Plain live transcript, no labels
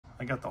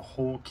I got the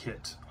whole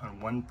kit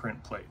on one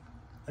print plate.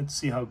 Let's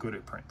see how good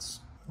it prints.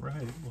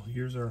 Right, well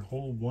here's our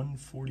whole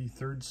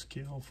 1/43rd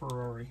scale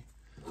Ferrari.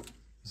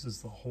 This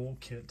is the whole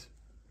kit,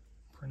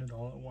 printed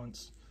all at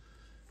once.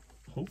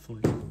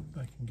 Hopefully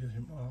I can get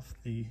him off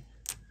the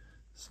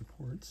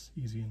supports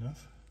easy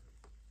enough.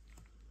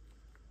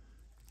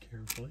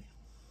 Carefully.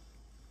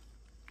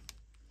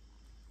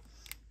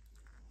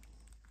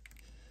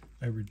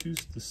 I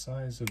reduced the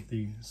size of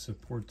the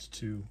supports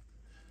to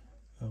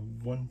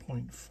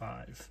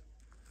 1.5,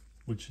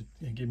 which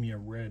it gave me a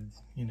red,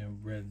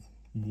 red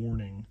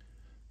warning,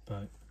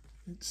 but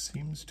it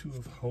seems to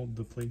have held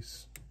the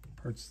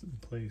parts in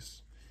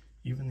place,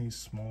 even these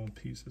small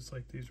pieces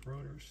like these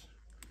rotors.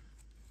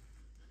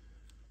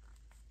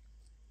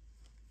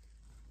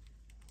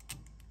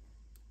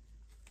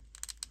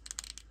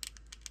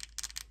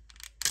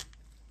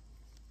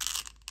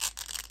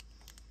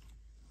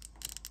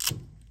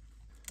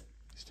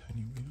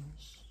 Tiny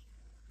wheels.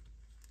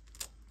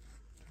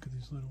 Look at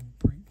these little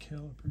brake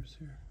calipers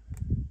here.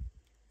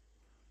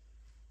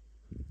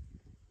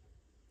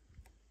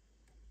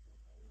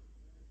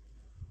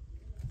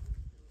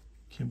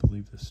 Can't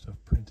believe this stuff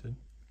printed.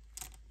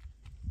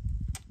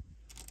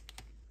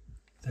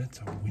 That's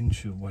a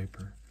windshield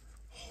wiper.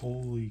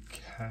 Holy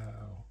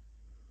cow.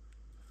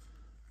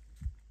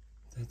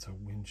 That's a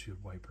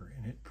windshield wiper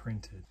and it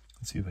printed.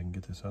 Let's see if I can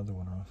get this other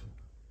one off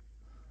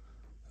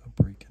without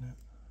breaking it.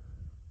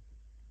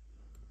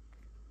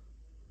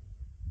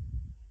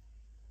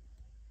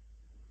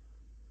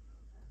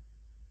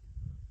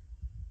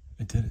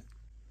 I did it.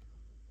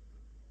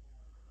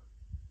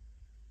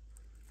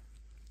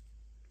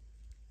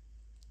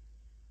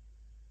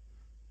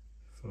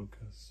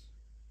 Focus.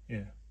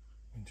 Yeah,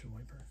 windshield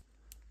wiper.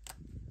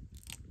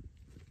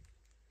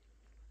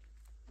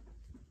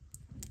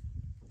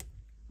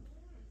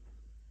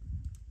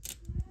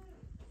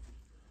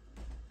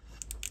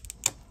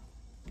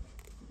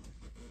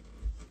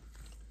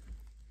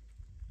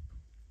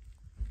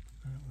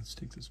 All right, let's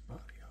take this body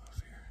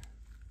off here.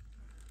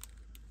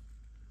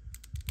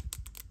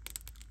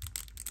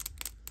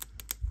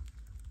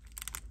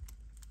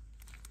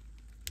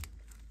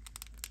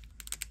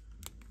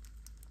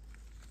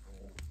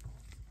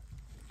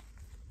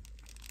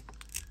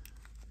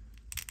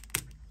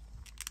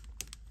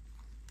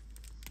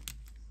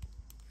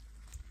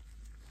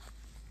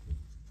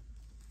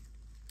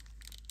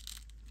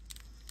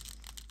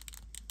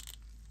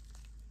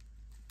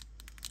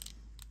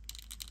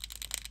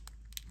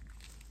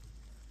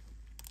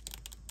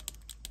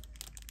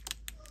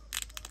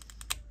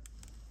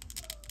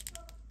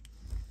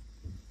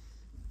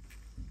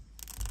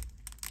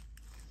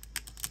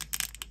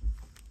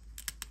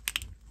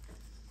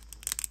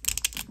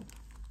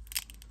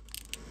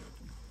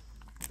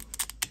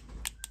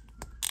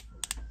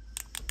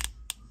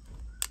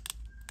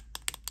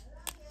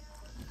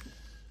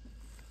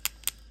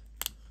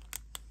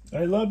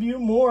 I love you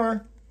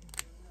more.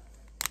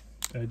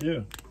 I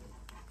do.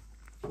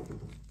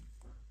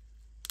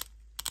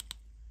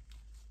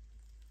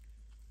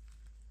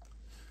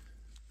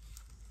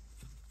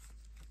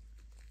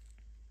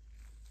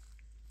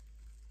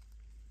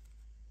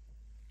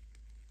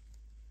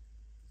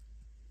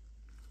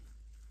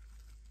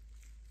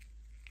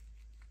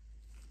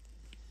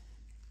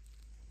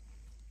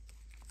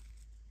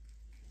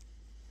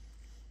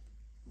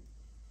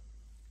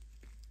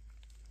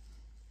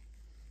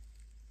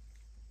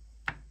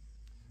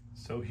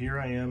 So here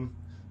I am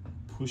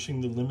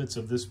pushing the limits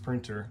of this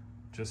printer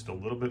just a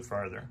little bit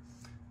farther.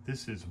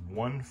 This is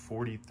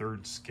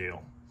 1/43rd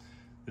scale.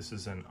 This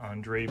is an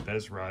Andrey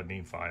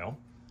Bezrodny file.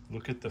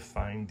 Look at the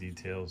fine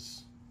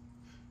details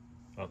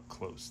up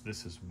close.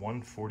 This is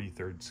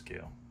 1/43rd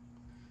scale.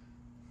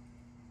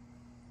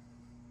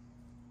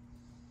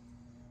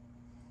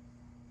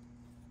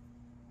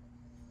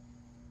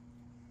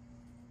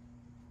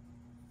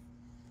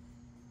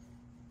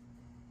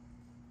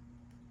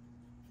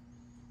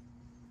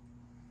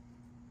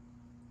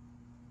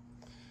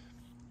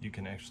 You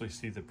can actually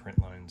see the print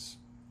lines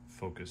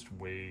focused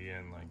way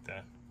in like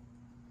that.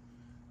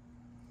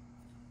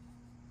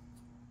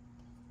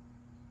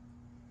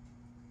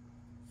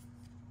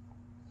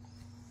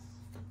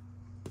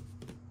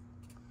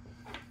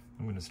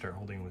 I'm going to start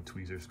holding with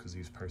tweezers because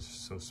these parts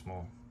are so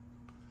small.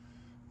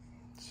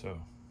 So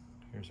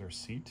here's our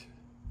seat.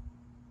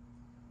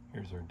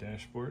 Here's our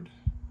dashboard.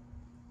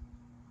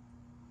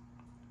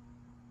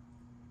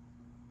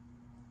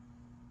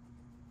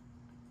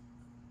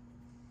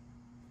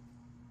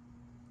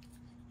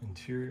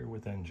 Interior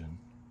with engine.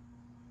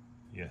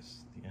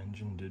 Yes, the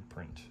engine did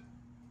print.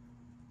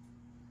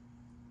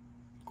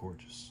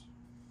 Gorgeous.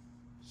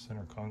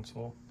 Center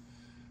console.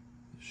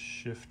 The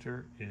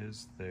shifter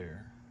is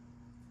there.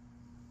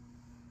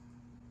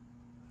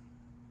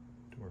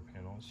 Door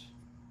panels.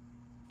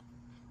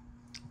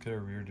 Look at our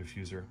rear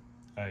diffuser.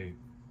 I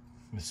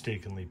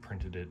mistakenly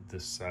printed it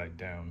this side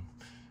down.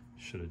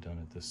 Should have done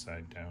it this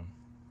side down.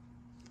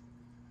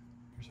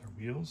 Here's our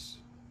wheels.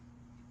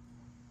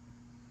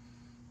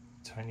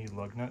 Tiny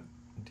lug nut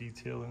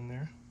detail in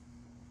there.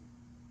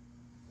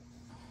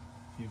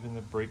 Even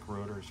the brake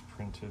rotor is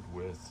printed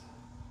with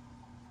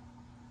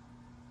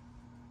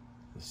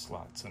the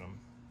slots in them,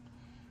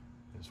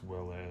 as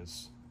well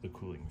as the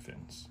cooling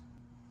fins.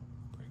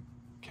 Brake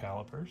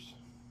calipers.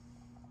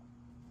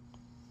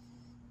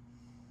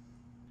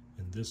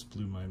 And this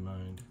blew my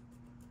mind.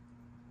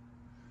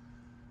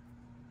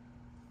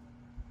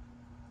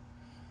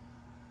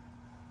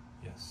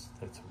 Yes,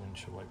 that's a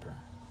windshield wiper.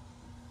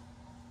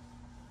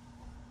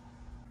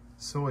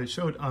 So I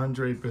showed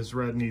Andrey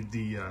Bezrodny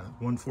the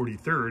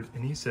 143rd,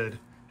 and he said,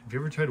 have you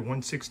ever tried a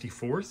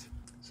 164th?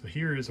 So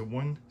here is a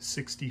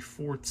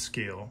 164th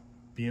scale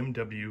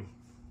BMW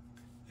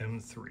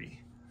M3.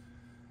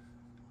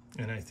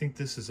 And I think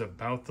this is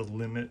about the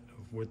limit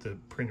of what the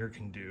printer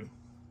can do.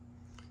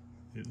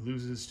 It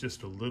loses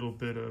just a little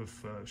bit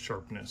of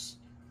sharpness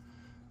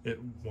at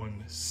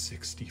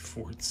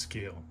 164th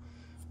scale,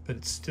 but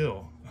it's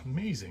still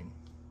amazing,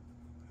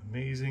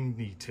 amazing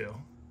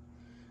detail,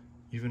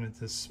 even at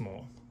this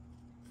small.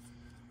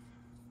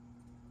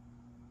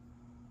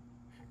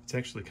 It's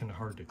actually kind of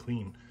hard to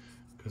clean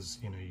because,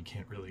 you know, you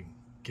can't really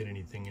get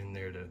anything in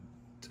there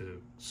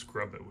to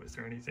scrub it with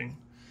or anything.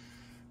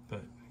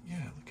 But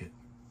yeah, look at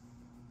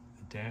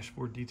the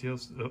dashboard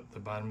details. Oh, the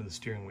bottom of the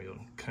steering wheel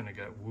kind of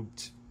got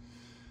whooped.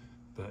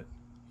 But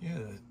yeah,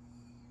 the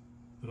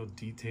little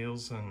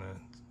details on the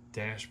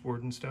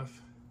dashboard and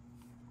stuff.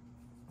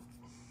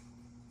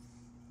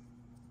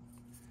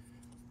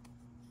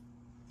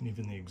 And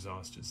even the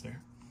exhaust is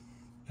there.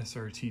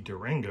 SRT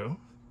Durango.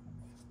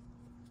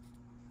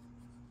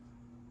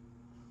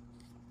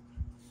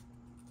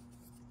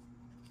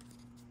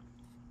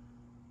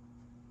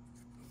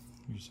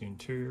 Here's the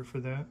interior for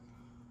that.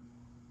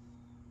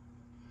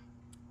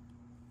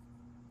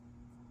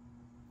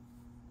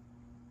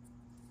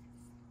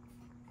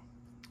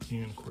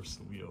 And of course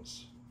the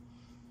wheels.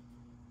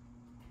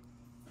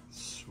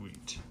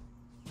 Sweet.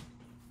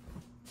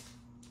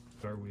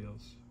 Our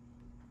wheels.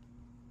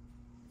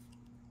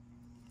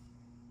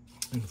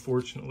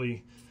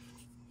 Unfortunately,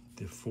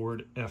 the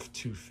Ford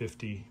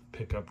F-250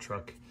 pickup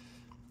truck,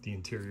 the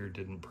interior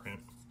didn't print.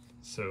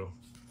 So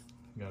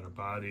we got a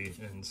body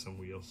and some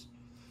wheels.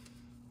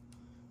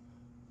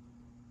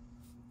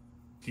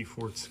 The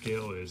 4th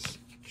scale is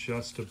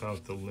just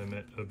about the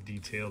limit of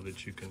detail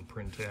that you can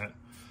print at.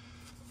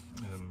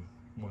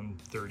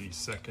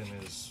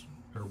 1/32 is,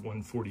 or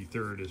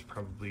 1/43 is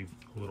probably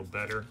a little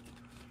better.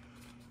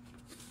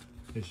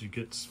 As you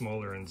get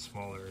smaller and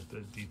smaller,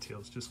 the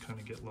details just kind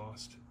of get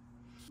lost.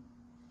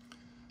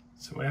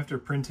 So after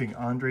printing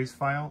Andrey's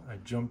file, I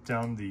jumped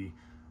down the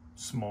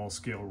small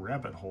scale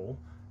rabbit hole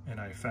and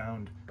I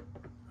found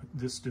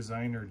this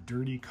designer,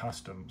 Dirty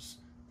Customs.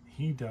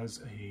 He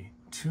does a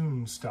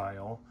tune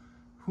style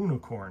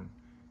unicorn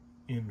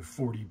in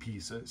 40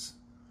 pieces.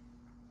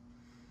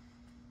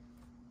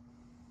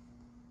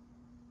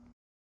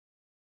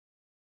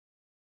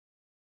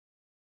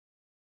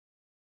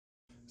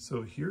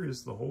 So here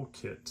is the whole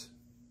kit,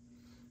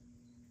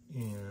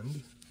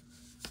 and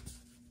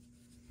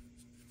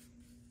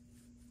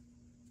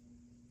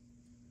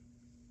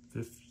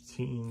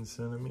 (15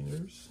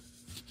 centimeters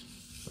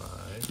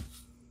by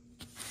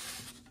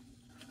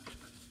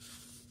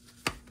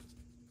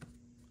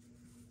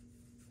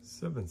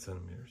 7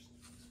 centimeters.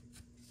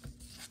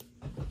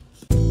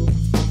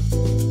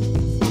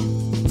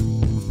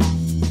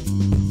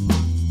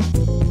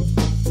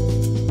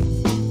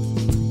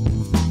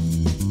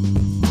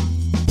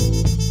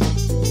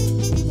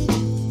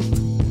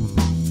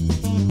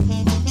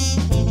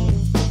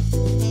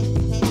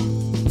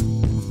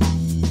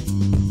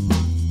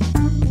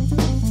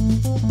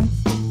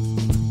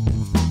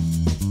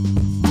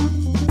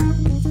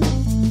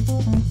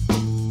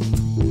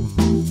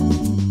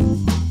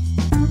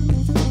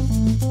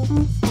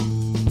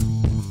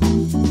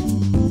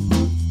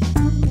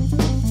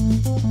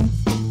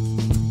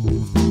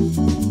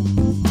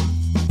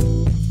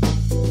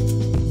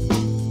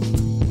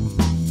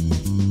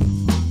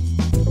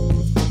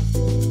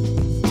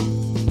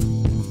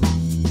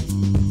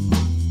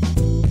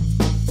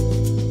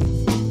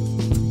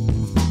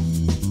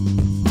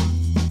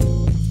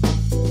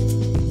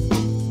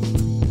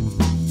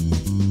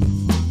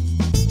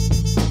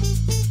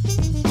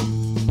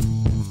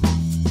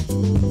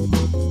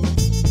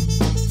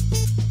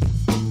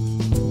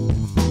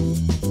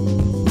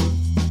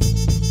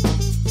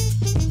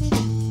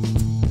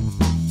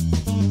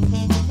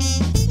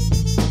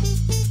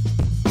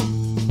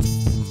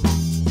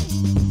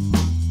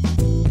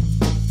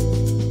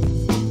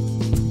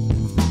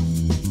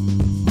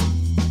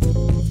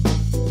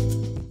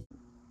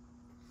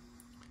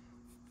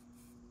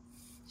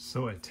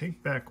 So I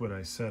take back what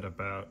I said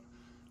about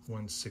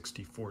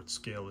 1/64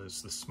 scale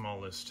is the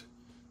smallest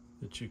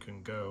that you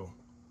can go.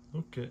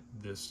 Look at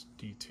this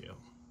detail.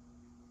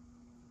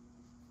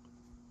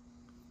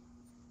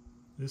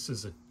 This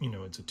is a, you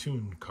know, it's a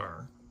tuned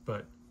car,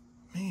 but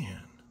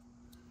man.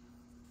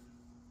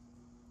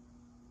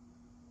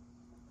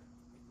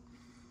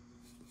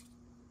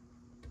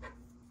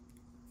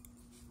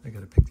 I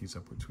gotta pick these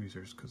up with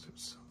tweezers because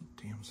it's so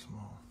damn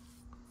small.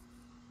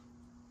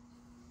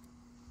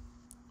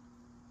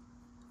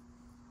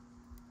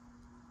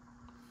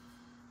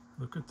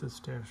 Look at this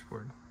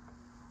dashboard.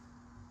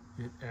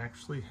 It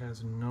actually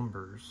has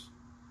numbers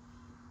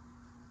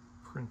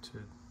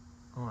printed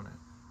on it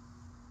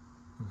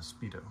in the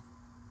Speedo.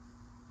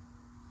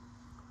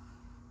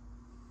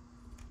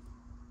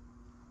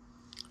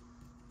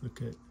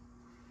 Look at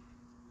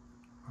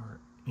our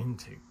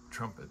intake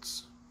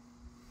trumpets.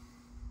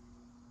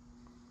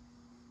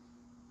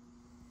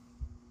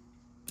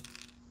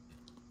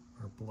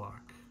 Our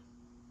block.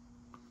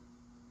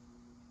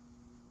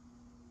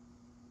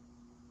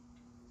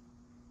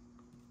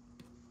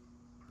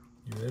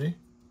 You ready?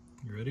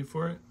 You ready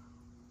for it?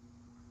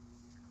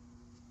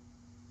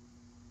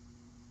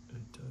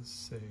 It does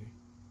say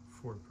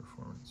Ford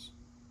Performance.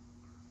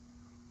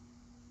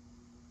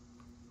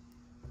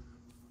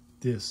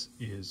 This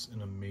is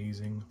an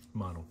amazing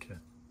model kit.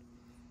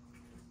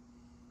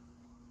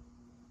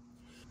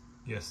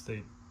 Yes,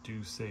 they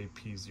do say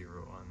P0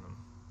 on them.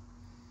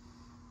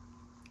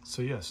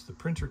 So yes, the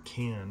printer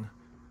can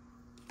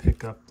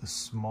pick up the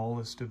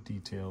smallest of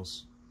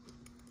details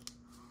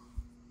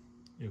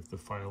if the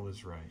file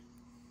is right.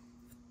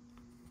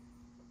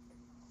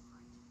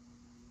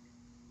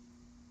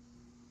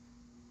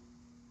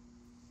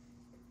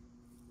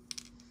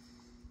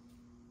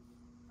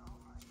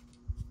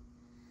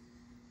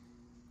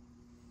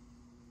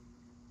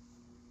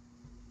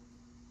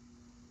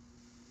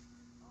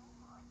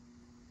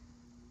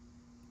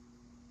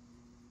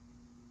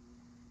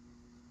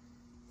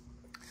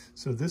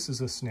 So this is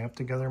a snap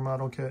together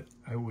model kit.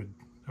 I would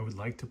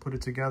like to put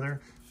it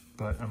together,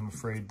 but I'm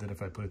afraid that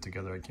if I put it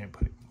together, I can't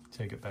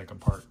take it back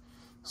apart.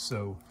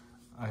 So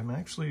I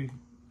want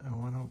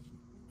to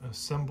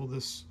assemble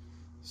this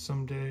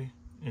someday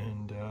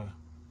and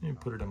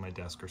put it on my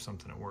desk or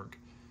something at work.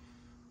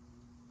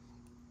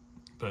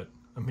 But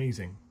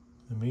amazing,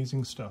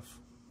 amazing stuff.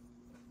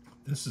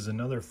 This is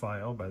another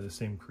file by the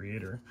same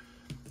creator.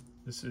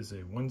 This is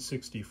a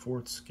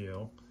 1/64th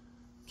scale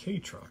K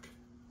truck,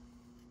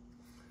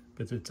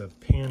 but it's a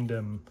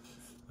Pandem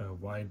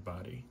wide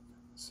body.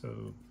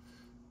 So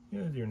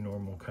yeah, your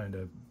normal kind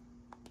of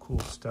cool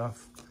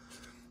stuff.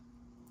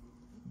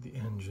 The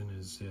engine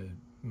is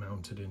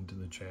mounted into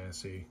the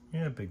chassis.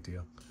 Yeah, big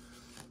deal.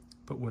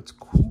 But what's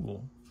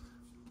cool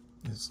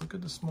is look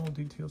at the small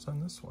details on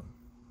this one.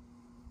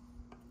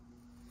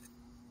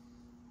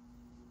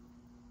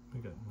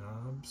 We got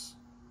knobs.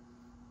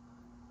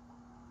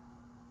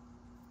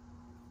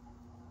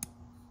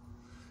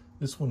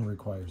 This one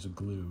requires a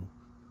glue.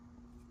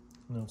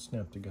 No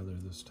snap together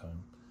this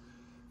time.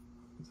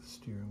 The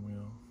steering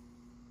wheel.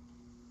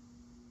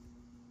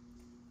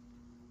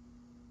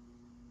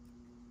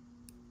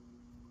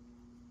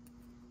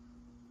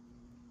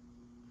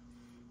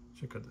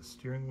 Check out the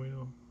steering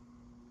wheel.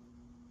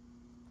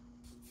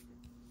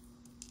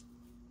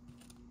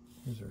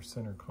 Here's our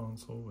center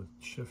console with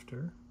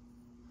shifter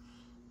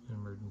and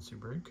emergency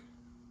brake.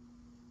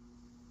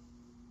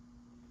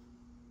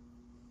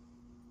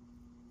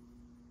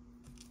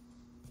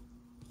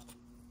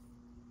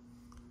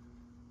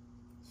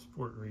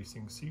 Sport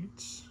racing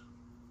seats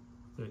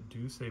that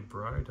do say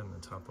Bride on the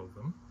top of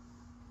them.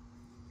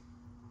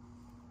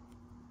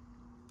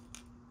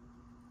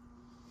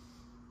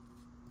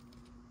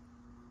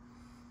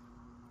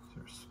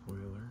 There's our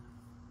spoiler.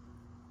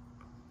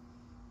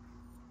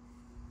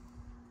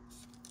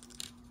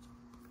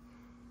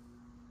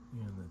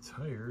 And the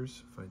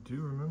tires, if I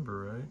do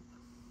remember right,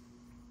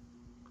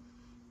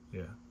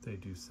 yeah, they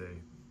do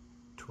say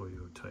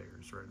Toyo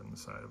tires right on the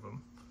side of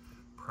them.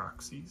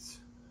 Proxies.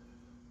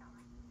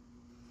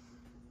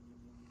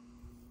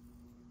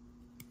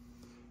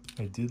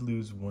 I did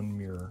lose one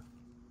mirror.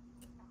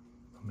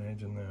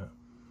 Imagine that.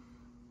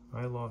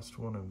 I lost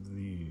one of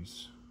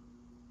these.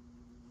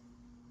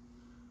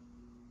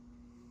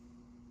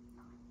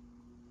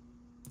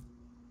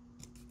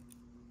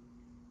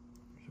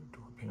 Here's our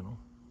door panel.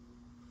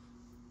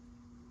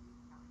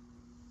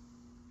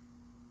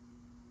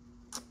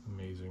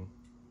 Amazing.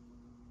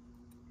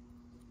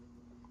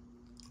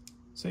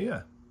 So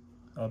yeah,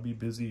 I'll be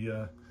busy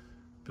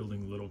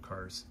building little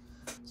cars.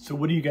 So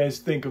what do you guys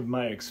think of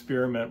my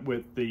experiment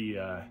with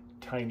the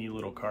tiny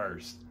little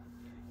cars?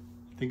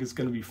 I think it's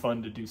going to be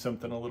fun to do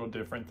something a little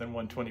different than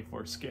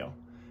 1/24 scale.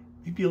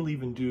 Maybe I'll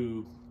even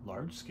do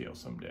large scale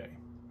someday.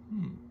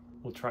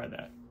 We'll try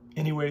that.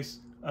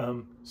 Anyways,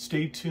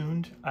 stay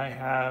tuned. I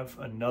have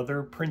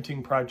another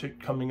printing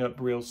project coming up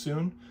real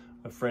soon.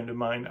 A friend of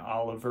mine,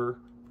 Oliver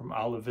from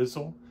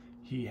Olivizzle,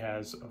 he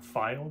has a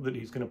file that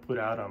he's going to put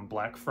out on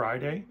Black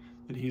Friday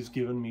that he's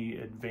given me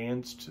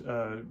advanced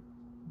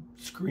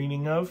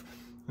screening of,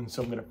 and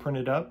so I'm going to print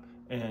it up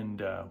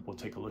and we'll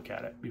take a look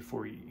at it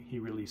before he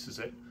releases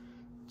it.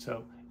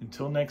 So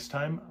until next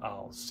time,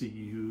 I'll see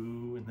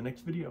you in the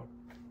next video.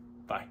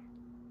 Bye.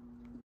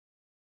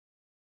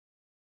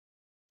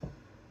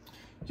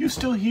 You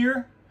still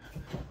here?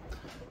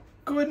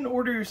 Go ahead and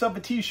order yourself a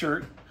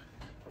t-shirt,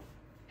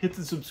 hit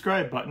the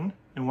subscribe button,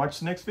 and watch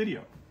the next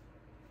video.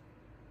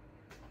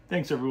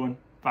 Thanks everyone.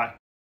 Bye.